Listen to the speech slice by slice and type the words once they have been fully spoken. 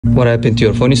What happened to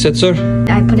your phone, you said, sir?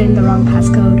 I put in the wrong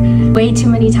passcode way too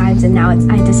many times and now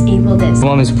I disabled it.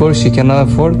 Mom is poor, she cannot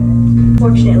afford.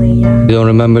 Fortunately, yeah. You don't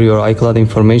remember your iCloud I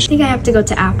information? think I have to go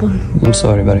to Apple. I'm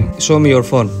sorry, buddy. Show me your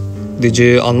phone. Did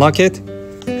you unlock it?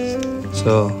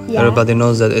 So Yeah. everybody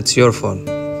knows that it's your phone.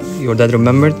 Your dad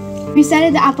remembered?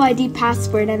 Resetted the Apple ID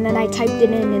password and then I typed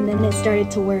it in and then it started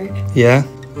to work. Yeah,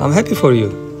 I'm happy for you.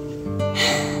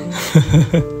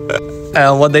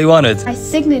 And what they wanted? My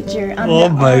signature on Oh the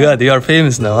my arm. god, you are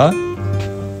famous now, huh?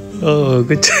 Oh,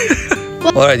 good.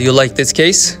 Alright, you like this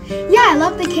case? Yeah, I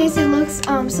love the case. It looks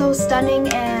so stunning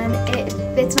and it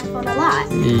fits my phone a lot.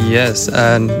 Yes,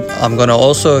 and I'm gonna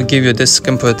also give you this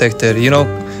screen protector. You know,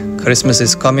 Christmas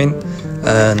is coming,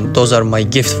 and those are my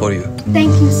gift for you.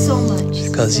 Thank you so much.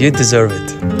 Because you deserve it.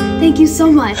 Thank you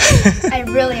so much. I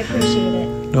really appreciate it.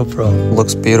 No problem.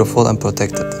 Looks beautiful and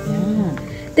protected.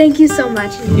 Thank you so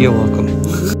much. You're welcome.